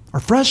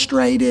or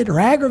frustrated or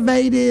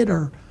aggravated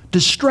or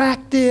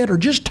distracted or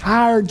just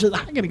tired?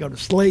 I got to go to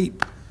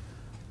sleep.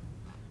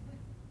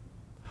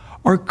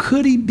 Or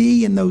could He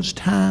be in those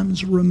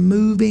times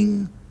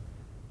removing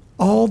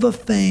all the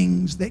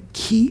things that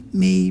keep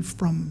me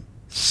from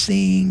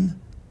seeing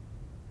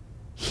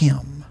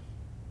Him?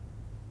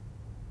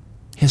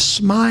 His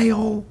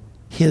smile,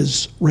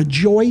 His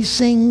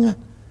rejoicing,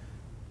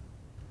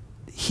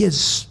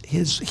 His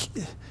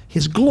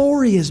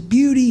glory, His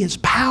beauty, His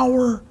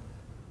power.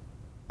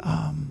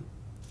 I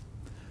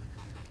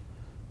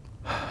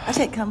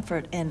take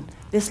comfort in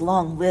this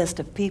long list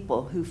of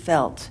people who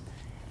felt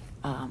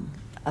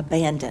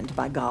abandoned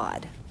by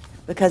God,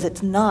 because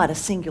it's not a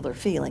singular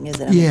feeling, is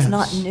it? I mean, Yes. It's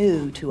not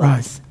new to Right.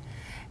 us.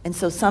 And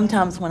so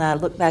sometimes when I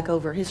look back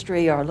over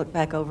history or look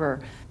back over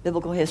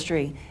biblical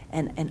history,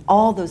 and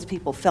all those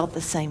people felt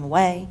the same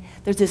way,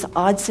 there's this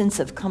odd sense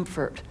of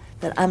comfort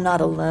that I'm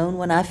not alone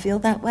when I feel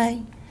that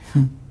way,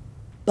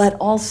 but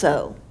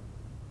also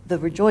the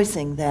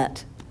rejoicing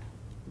that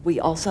we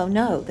also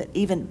know that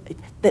even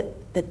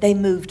that they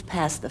moved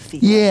past the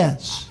feeling.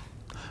 Yes.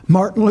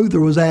 Martin Luther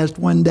was asked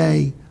one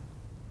day,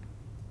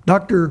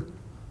 Dr.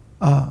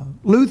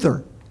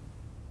 Luther,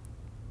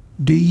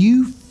 do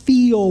you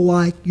feel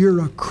like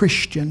you're a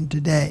Christian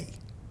today?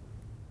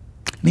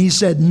 And he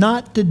said,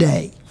 not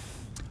today,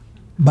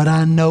 but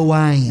I know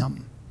I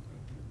am.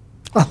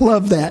 I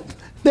love that.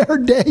 There are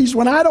days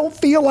when I don't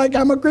feel like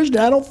I'm a Christian.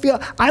 I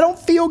don't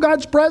feel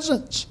God's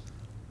presence.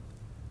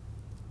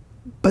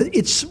 But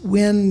it's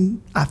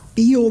when I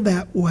feel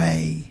that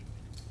way,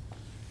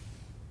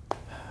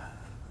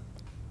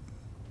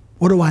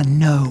 what do I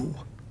know?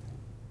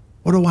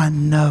 What do I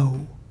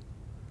know?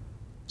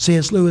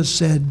 C.S. Lewis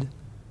said,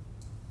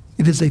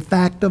 it is a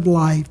fact of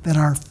life that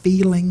our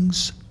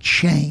feelings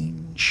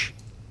change.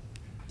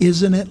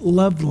 Isn't it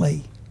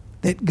lovely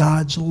that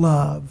God's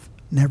love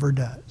never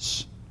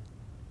does?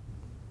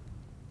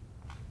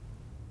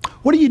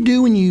 What do you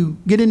do when you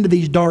get into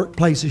these dark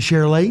places,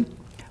 Shirley?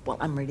 Well,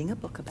 I'm reading a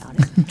book about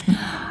it.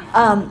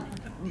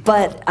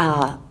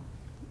 But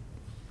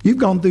you've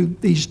gone through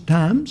these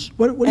times.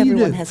 What do you do?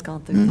 Everyone has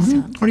gone through these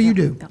times. What do you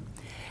do?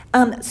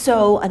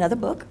 So another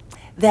book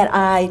that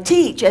I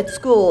teach at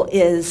school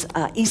is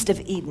East of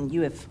Eden.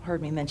 You have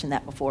heard me mention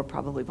that before,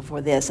 probably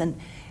before this. And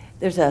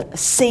there's a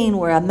scene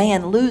where a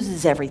man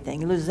loses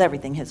everything. He loses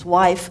everything. His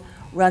wife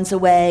runs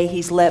away.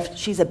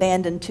 She's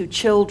abandoned 2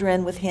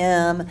 children with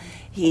him.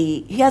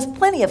 He has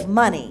plenty of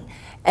money.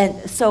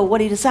 And so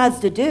what he decides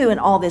to do in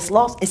all this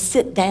loss is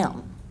sit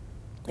down.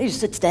 He just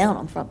sits down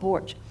on the front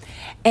porch.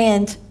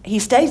 And he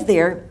stays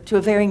there to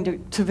varying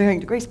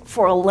degrees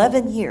for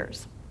 11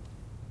 years.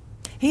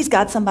 He's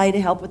got somebody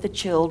to help with the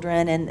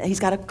children, and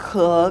he's got a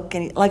cook,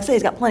 and like I say,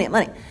 he's got plenty of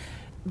money.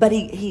 But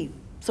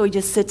so he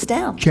just sits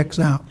down. Checks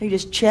out. He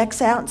just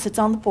checks out and sits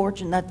on the porch,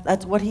 and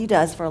that's what he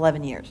does for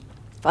 11 years.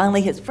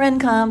 Finally, his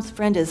friend comes.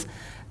 Friend has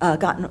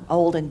gotten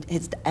old and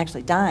is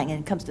actually dying,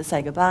 and comes to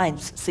say goodbye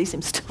and sees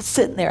him still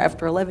sitting there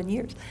after 11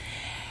 years.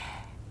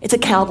 It's a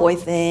cowboy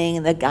thing,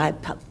 and the guy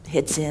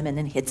hits him and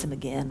then hits him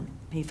again.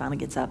 He finally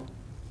gets up.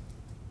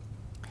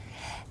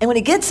 And when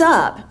he gets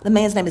up, the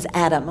man's name is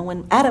Adam, and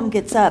when Adam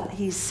gets up,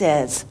 he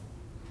says,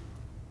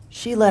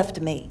 she left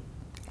me,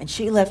 and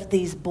she left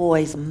these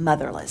boys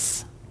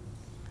motherless.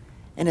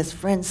 And his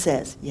friend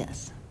says,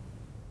 yes.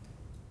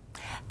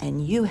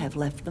 And you have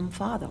left them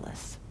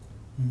fatherless.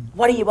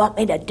 What do you want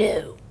me to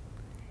do?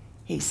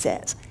 He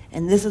says.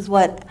 And this is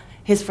what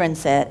his friend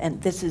said,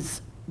 and this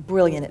is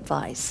brilliant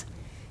advice.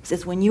 He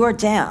says, when you are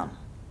down,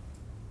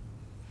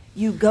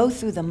 you go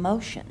through the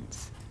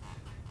motions.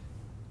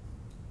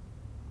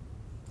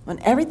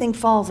 when everything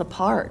falls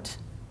apart,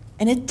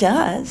 and it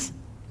does,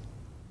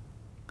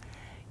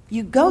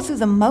 you go through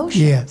the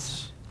motions.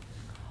 Yes.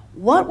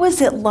 What was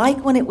it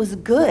like when it was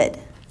good?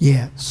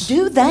 Yes.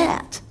 Do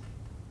that.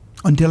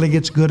 Until it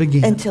gets good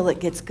again. Until it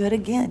gets good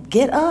again.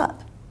 Get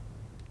up.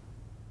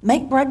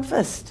 Make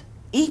breakfast.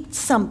 Eat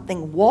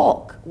something.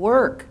 Walk.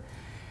 Work.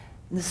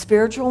 In the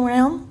spiritual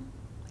realm,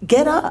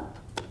 get up.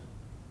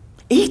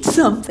 Eat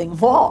something.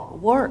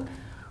 Walk. Work.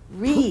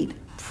 Read.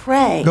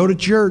 Pray. Go to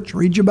church.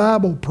 Read your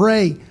Bible.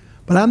 Pray.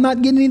 But I'm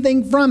not getting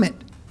anything from it.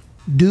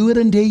 Do it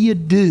until you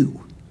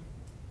do.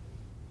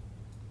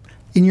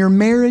 In your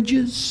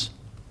marriages,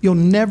 you'll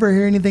never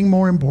hear anything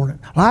more important.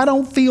 Well, I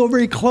don't feel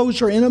very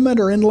close or intimate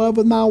or in love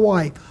with my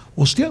wife.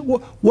 Well, still,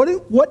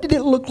 what did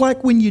it look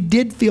like when you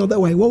did feel that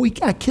way? Well,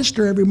 I kissed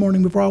her every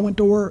morning before I went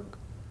to work.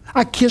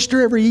 I kissed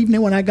her every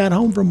evening when I got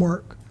home from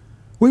work.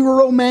 We were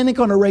romantic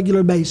on a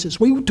regular basis.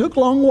 We took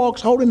long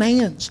walks holding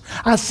hands.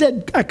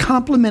 I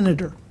complimented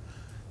her.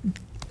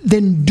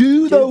 Then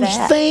do those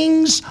that.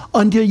 things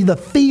until the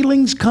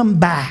feelings come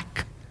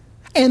back.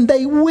 And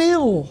they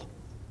will.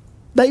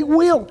 They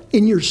will.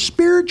 In your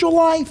spiritual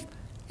life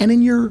and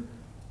in your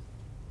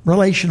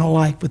relational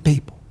life with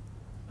people.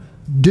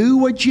 Do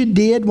what you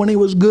did when it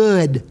was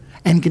good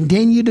and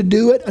continue to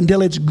do it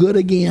until it's good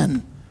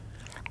again.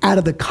 Out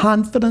of the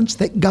confidence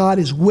that God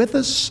is with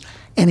us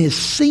and is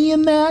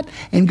seeing that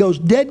and goes,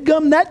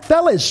 "Deadgum, that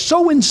fella is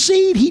sowing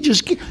seed. He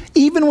just,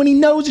 even when he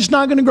knows it's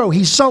not going to grow,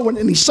 he's sowing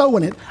and he's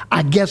sowing it.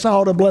 I guess I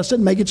ought to bless it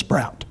and make it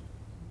sprout.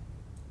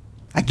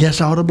 I guess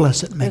I ought to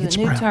bless it and make it There's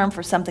sprout." a new term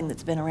for something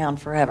that's been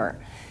around forever,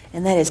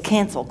 and that is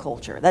cancel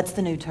culture. That's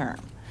the new term.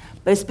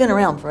 But it's been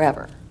around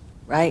forever,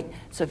 right?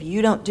 So if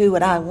you don't do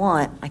what I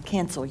want, I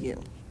cancel you.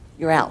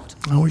 You're out.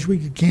 I wish we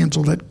could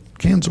cancel that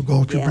cancel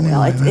culture. Yeah, but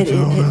well, anyway, that's a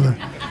whole other.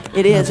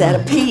 it is at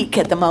a peak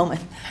at the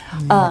moment.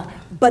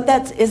 But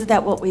isn't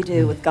that what we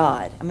do with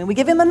God? I mean, we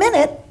give him a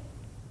minute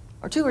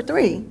or 2 or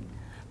 3,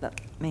 but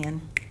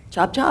man,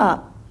 chop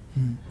chop.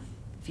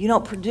 If you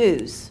don't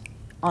produce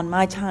on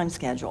my time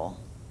schedule,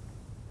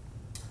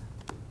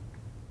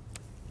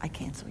 I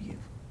cancel you.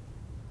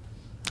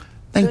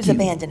 Thank Who's you.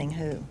 abandoning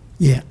who?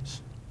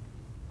 Yes.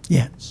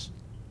 Yes.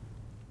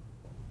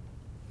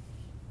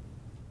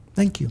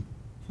 Thank you.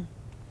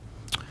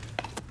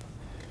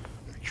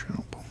 Make sure I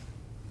don't pull.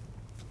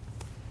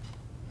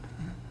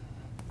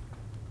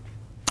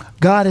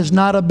 God has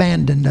not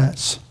abandoned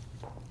us.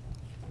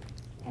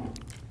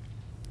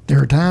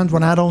 There are times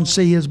when I don't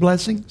see His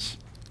blessings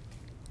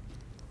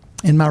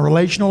in my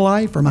relational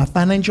life or my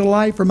financial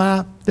life or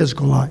my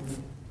physical life.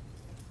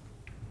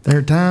 There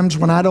are times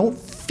when I don't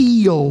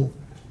feel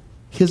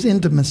His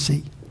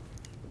intimacy.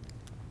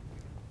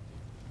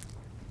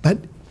 But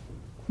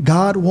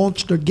God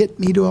wants to get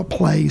me to a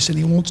place, and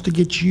He wants to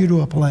get you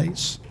to a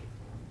place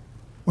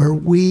where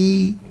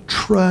we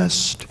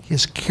trust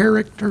His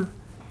character,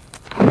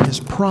 His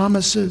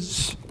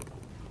promises,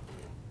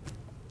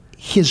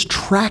 His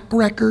track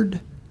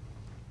record,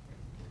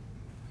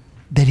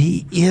 that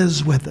He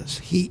is with us.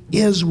 He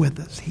is with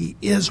us. He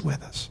is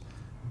with us.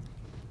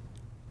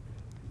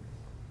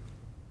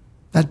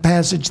 That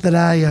passage that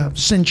I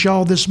sent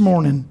y'all this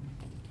morning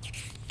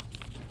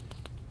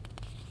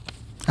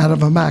out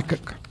of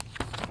Habakkuk.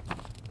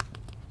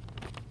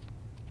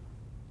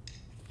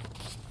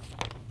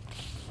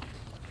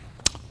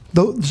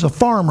 Though there's a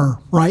farmer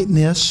writing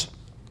this.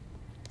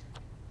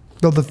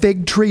 Though the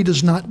fig tree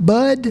does not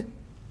bud,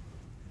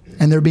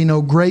 and there be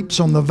no grapes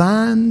on the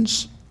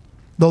vines,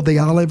 though the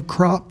olive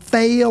crop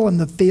fail and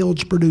the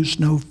fields produce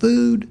no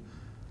food,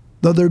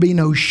 though there be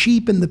no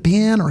sheep in the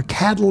pen or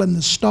cattle in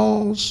the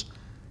stalls,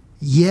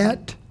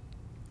 yet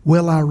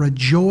will I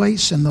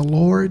rejoice in the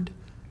Lord,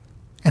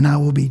 and I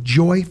will be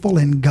joyful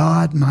in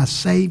God my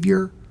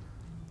Savior,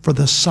 for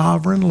the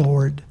sovereign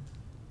Lord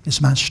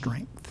is my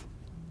strength.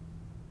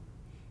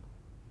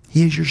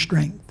 He is your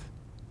strength.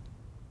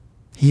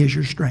 He is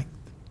your strength.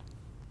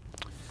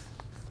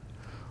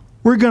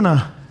 We're going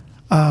to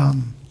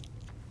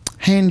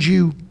hand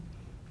you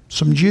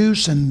some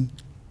juice and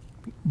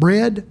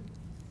bread,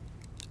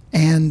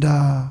 and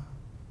I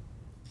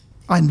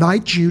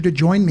invite you to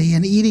join me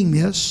in eating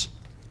this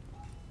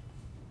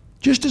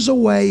just as a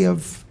way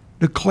of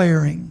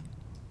declaring,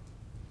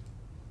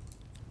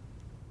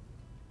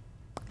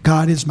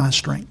 God is my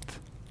strength.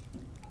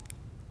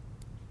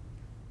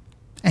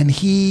 And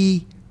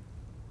He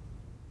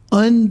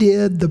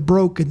undid the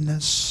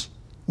brokenness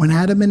when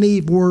Adam and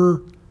Eve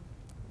were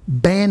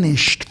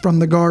banished from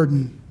the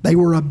garden. They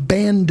were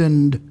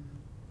abandoned.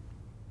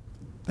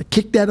 They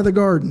kicked out of the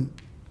garden.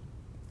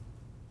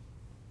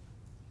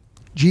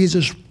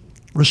 Jesus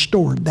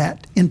restored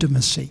that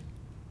intimacy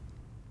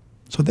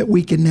so that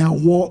we can now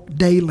walk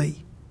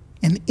daily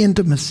in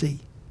intimacy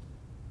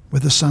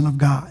with the Son of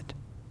God,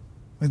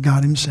 with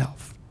God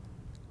Himself.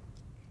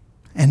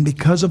 And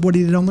because of what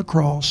He did on the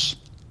cross,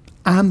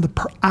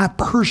 I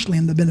personally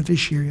am the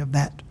beneficiary of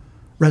that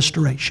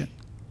restoration.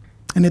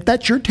 And if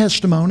that's your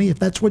testimony, if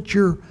that's what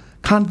your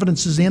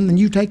confidence is in, then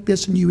you take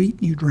this and you eat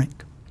and you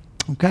drink.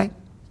 Okay?